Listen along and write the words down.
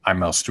I'm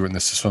Mel Stewart, and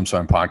this is Swim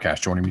Swam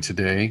Podcast. Joining me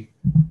today,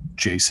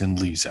 Jason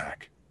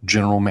Lezak,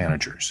 General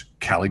Managers,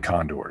 Cali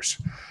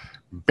Condors,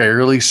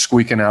 barely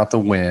squeaking out the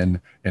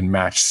win in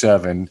Match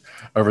 7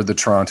 over the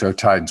Toronto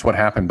Titans. What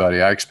happened,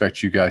 buddy? I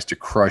expect you guys to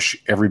crush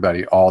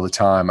everybody all the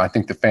time. I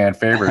think the fan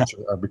favorites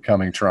are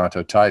becoming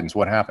Toronto Titans.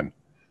 What happened?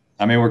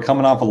 I mean, we're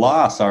coming off a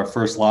loss, our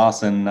first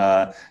loss in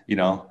a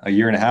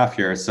year and a half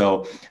here.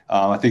 So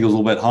I think it was a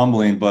little bit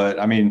humbling, but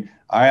I mean,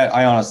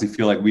 I honestly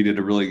feel like we did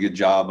a really good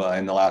job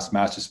in the last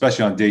match,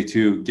 especially on day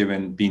two,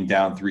 given being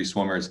down three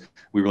swimmers.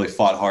 We really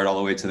fought hard all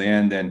the way to the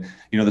end, and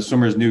the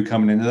swimmers knew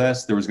coming into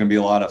this there was going to be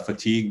a lot of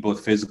fatigue,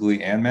 both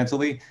physically and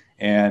mentally.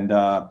 And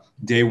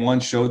day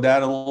one showed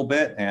that a little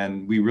bit,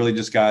 and we really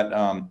just got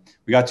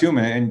to him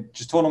and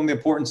just told him the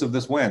importance of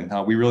this win.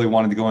 We really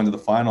wanted to go into the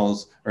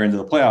finals, or into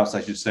the playoffs,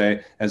 I should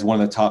say, as one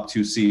of the top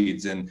two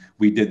seeds. And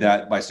we did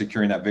that by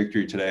securing that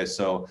victory today.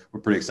 So we're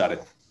pretty excited.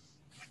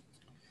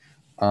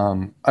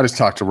 I just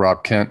talked to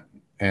Rob Kent,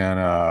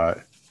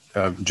 and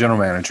general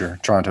manager,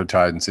 Toronto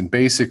Titans. And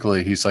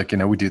basically he's like,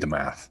 we do the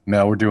math.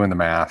 No, we're doing the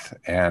math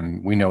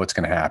and we know what's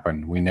going to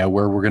happen. We know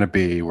where we're going to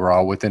be. We're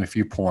all within a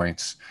few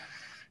points.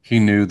 He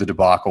knew the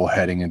debacle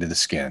heading into the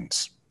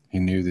Skins. He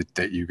knew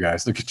that you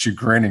guys, look at you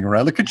grinning,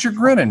 right? Look at you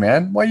grinning,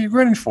 man. Why are you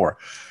grinning for?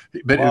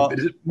 But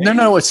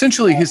no.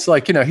 Essentially, he's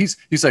like,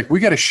 he's like, we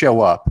got to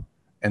show up,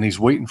 and he's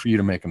waiting for you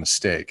to make a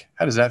mistake.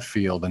 How does that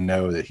feel to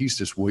know that he's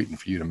just waiting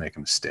for you to make a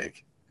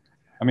mistake?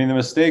 I mean, the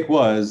mistake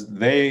was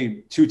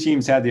two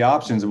teams had the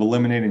options of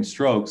eliminating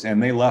strokes,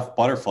 and they left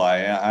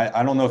butterfly.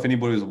 I don't know if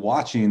anybody was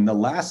watching the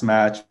last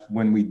match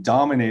when we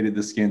dominated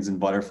the Skins in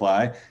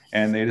butterfly,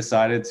 and they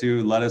decided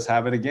to let us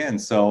have it again.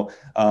 So,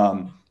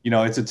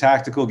 it's a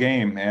tactical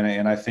game,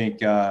 and I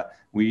think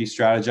we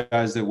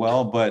strategized it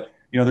well. But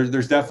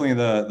there's definitely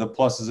the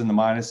pluses and the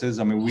minuses.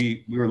 I mean,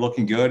 we were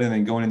looking good, and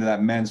then going into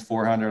that men's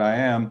 400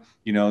 IM,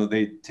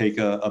 they take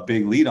a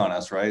big lead on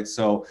us, right?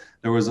 So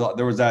there was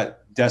that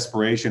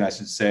desperation, I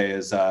should say,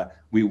 is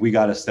we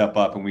got to step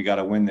up and we got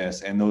to win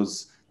this. And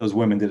those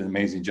women did an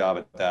amazing job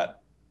at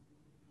that.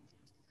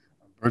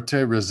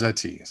 Bertè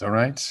Rossetti, is that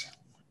right?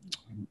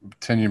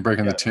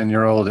 Breaking the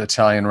 10-year-old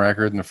Italian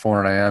record in the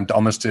 400 IM.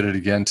 Almost did it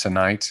again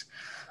tonight.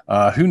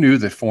 Who knew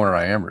that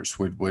 400 IMers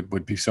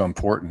would be so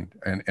important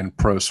in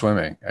pro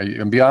swimming?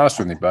 And be honest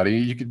with me, buddy.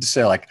 You could just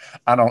say, like,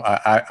 you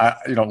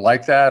don't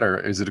like that, or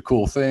is it a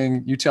cool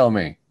thing? You tell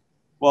me.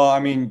 Well,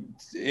 I mean,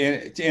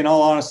 in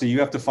all honesty, you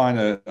have to find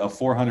a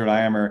 400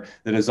 IMer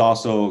that is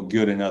also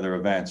good in other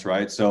events,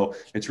 right? So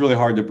it's really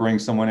hard to bring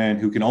someone in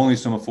who can only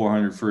swim a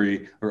 400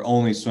 free or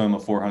only swim a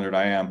 400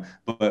 IM.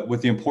 But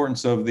with the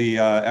importance of the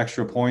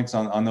extra points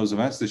on those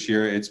events this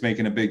year, it's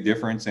making a big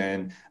difference.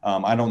 And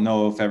I don't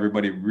know if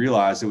everybody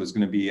realized it was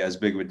going to be as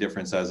big of a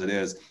difference as it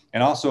is.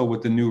 And also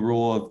with the new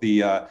rule of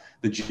the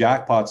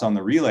jackpots on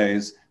the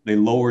relays, they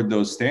lowered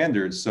those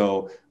standards.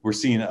 So we're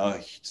seeing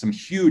some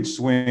huge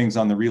swings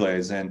on the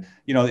relays, and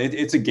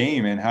it's a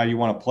game and how you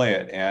want to play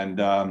it.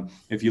 And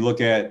if you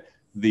look at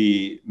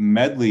the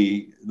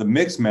medley, the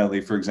mixed medley,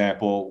 for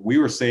example, we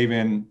were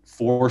saving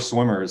 4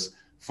 swimmers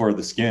for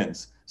the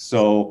Skins.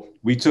 So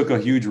we took a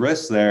huge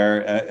risk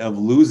there of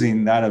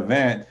losing that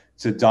event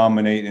to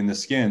dominate in the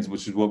Skins,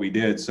 which is what we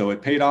did. So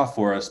it paid off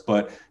for us,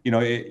 but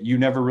you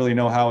never really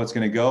know how it's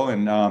going to go.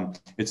 And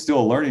it's still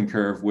a learning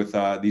curve with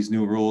these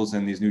new rules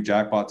and these new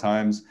jackpot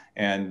times,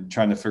 and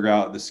trying to figure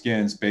out the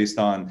Skins based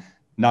on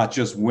not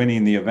just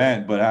winning the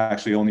event, but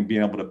actually only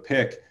being able to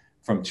pick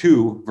from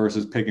 2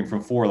 versus picking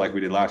from 4 like we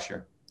did last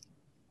year.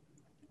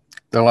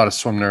 There are a lot of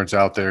swim nerds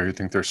out there who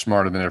think they're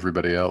smarter than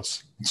everybody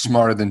else.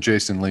 Smarter than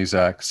Jason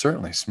Lezak,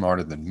 certainly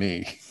smarter than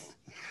me.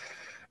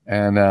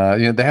 And,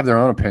 they have their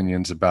own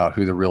opinions about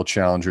who the real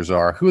challengers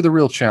are. Who are the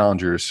real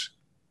challengers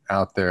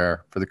out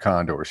there for the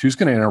Condors? Who's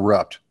going to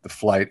interrupt the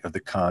flight of the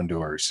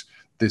Condors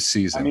this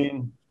season? I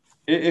mean,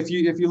 if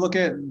you look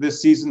at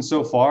this season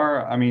so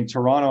far, I mean,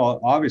 Toronto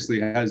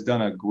obviously has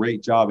done a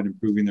great job in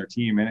improving their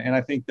team. And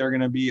I think they're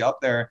going to be up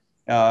there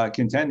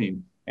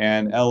contending.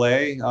 And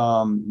LA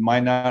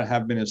might not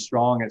have been as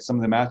strong at some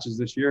of the matches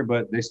this year,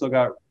 but they still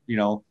got,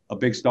 a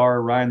big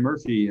star, Ryan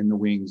Murphy, in the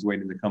wings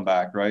waiting to come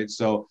back, right?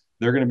 So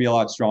they're going to be a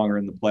lot stronger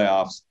in the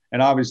playoffs.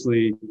 And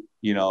obviously,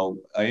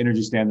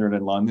 Energy Standard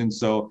in London.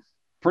 So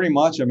pretty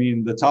much, I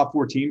mean, the top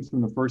 4 teams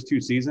from the first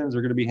 2 seasons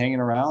are going to be hanging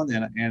around.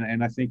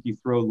 And I think you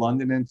throw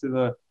London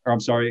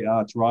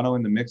Toronto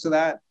in the mix of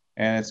that,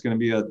 and it's going to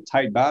be a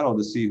tight battle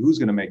to see who's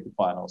going to make the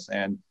finals.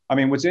 And I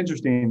mean, what's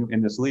interesting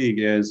in this league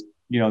is,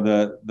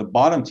 the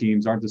bottom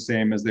teams aren't the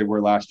same as they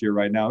were last year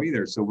right now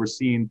either. So we're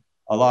seeing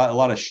a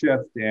lot of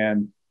shift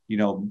and,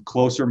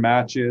 closer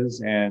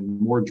matches and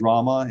more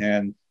drama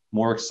and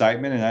more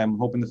excitement, and I'm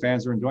hoping the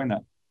fans are enjoying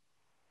that.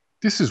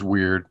 This is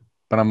weird,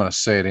 but I'm going to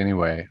say it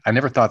anyway. I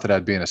never thought that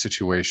I'd be in a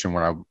situation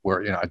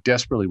where I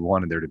desperately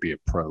wanted there to be a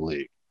pro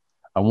league.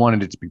 I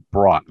wanted it to be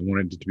broad. I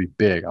wanted it to be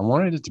big. I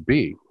wanted it to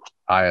be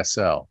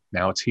ISL.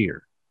 Now it's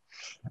here.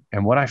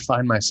 And what I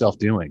find myself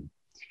doing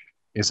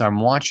is I'm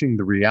watching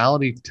the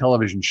reality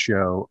television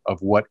show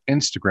of what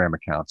Instagram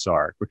accounts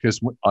are, because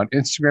on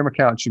Instagram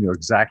accounts, you know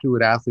exactly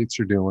what athletes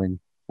are doing,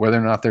 whether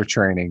or not they're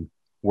training,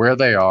 where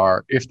they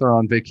are, if they're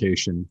on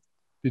vacation.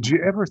 Did you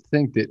ever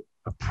think that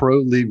a pro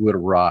league would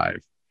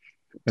arrive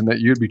and that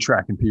you'd be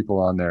tracking people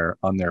on their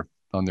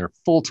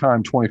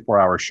full-time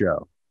 24-hour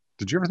show?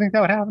 Did you ever think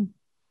that would happen?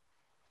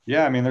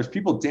 Yeah, I mean, there's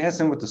people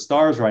dancing with the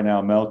stars right now,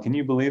 Mel. Can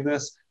you believe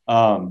this?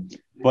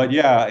 But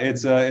yeah,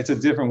 it's a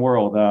different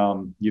world. I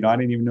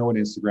didn't even know what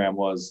Instagram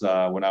was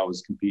when I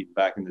was competing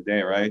back in the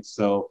day, right?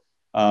 So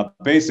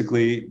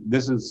basically,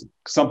 this is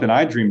something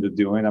I dreamed of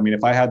doing. I mean,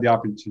 if I had the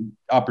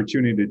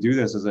opportunity to do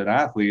this as an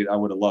athlete, I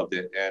would have loved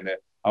it. And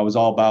I was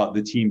all about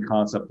the team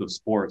concept of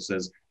sports.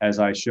 As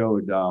I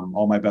showed,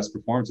 all my best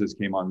performances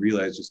came on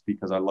relays just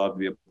because I love to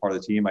be a part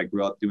of the team. I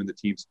grew up doing the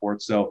team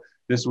sports, so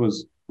this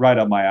was right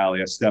up my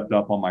alley. I stepped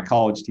up on my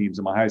college teams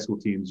and my high school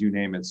teams, you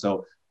name it.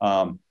 So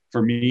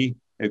for me,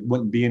 it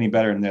wouldn't be any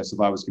better than this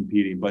if I was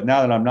competing. But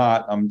now that I'm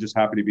not, I'm just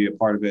happy to be a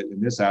part of it in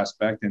this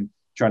aspect and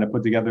trying to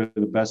put together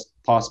the best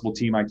possible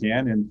team I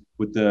can. And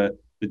with the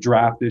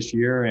draft this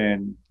year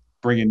and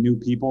bringing new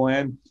people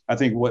in, I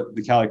think what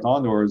the Cali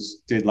Condors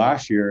did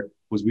last year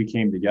was we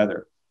came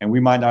together. And we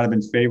might not have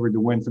been favored to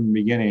win from the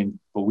beginning,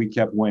 but we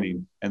kept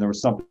winning. And there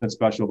was something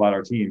special about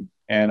our team.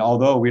 And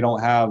although we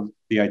don't have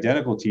the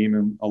identical team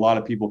and a lot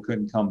of people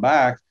couldn't come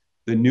back,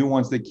 the new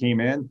ones that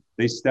came in,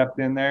 they stepped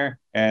in there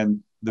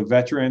and the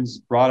veterans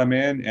brought them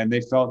in and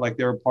they felt like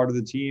they were part of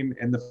the team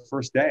in the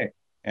first day.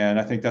 And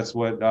I think that's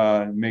what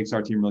makes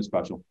our team really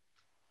special.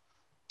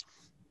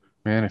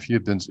 Man, if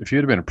you'd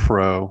have been a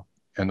pro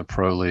in the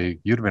pro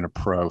league, you'd have been a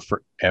pro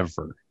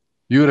forever.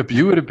 You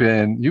would have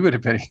been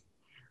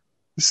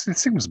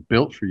this thing was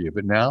built for you,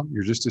 but now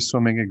you're just a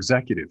swimming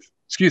executive.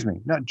 Excuse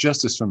me, not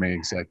just a swimming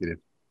executive,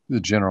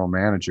 the general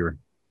manager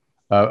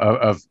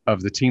of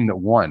the team that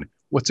won.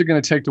 What's it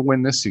going to take to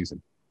win this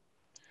season?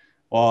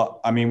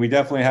 Well, I mean, we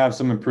definitely have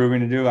some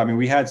improving to do. I mean,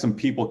 we had some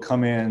people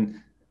come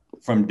in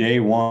from day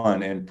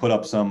one and put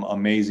up some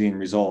amazing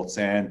results.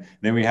 And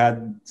then we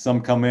had some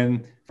come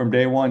in from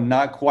day one,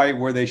 not quite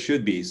where they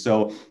should be.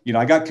 So,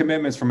 I got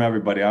commitments from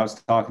everybody. I was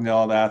talking to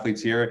all the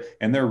athletes here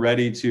and they're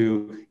ready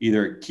to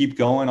either keep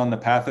going on the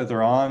path that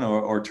they're on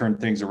or turn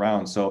things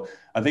around. So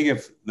I think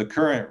if the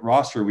current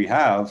roster we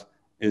have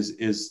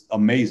is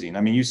amazing.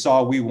 I mean, you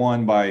saw we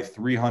won by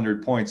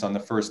 300 points on the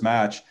first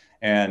match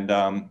and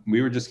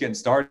we were just getting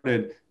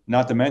started,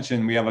 not to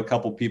mention we have a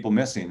couple people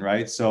missing,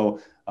 right? So,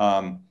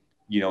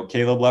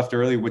 Caleb left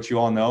early, which you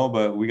all know,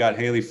 but we got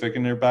Haley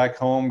Fickener back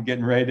home,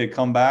 getting ready to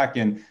come back.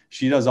 And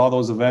she does all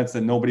those events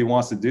that nobody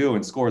wants to do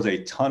and scores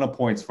a ton of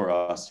points for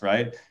us,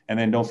 right? And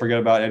then don't forget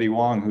about Eddie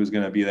Wong, who's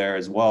going to be there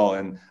as well.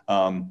 And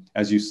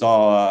as you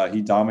saw,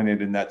 he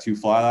dominated in that 2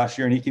 fly last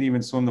year, and he can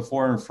even swim the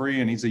 400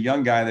 free. And he's a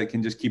young guy that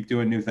can just keep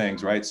doing new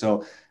things, right?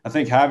 So I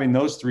think having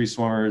those three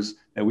swimmers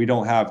that we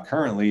don't have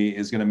currently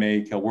is going to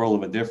make a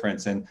world of a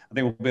difference. And I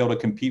think we'll be able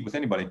to compete with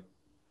anybody.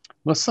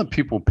 Let's let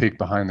people peek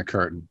behind the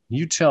curtain.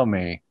 You tell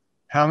me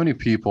how many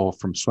people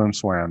from Swim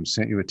Swam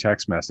sent you a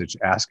text message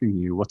asking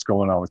you what's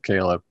going on with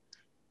Caleb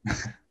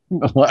in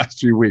the last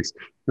few weeks?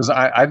 Because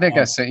I think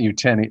I sent you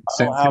 10.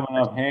 I don't have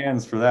enough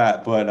hands for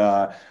that.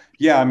 But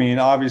yeah, I mean,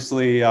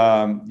 obviously,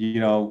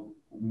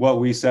 what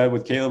we said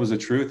with Caleb was the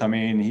truth. I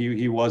mean,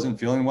 he wasn't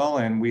feeling well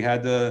and we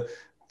had to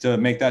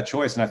make that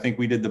choice. And I think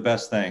we did the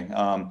best thing.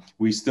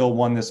 We still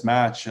won this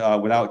match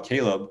without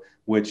Caleb,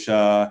 which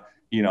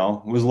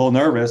was a little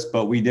nervous,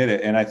 but we did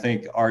it. And I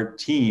think our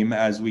team,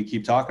 as we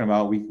keep talking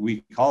about,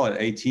 we call it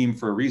a team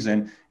for a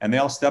reason, and they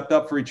all stepped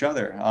up for each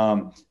other.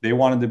 They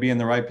wanted to be in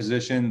the right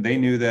position. They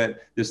knew that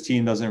this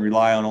team doesn't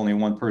rely on only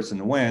one person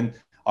to win.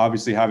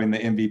 Obviously, having the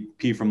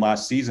MVP from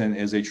last season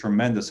is a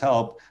tremendous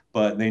help,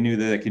 but they knew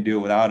that they could do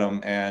it without him,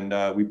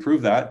 and we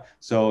proved that.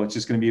 So it's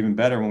just going to be even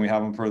better when we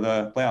have them for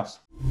the playoffs.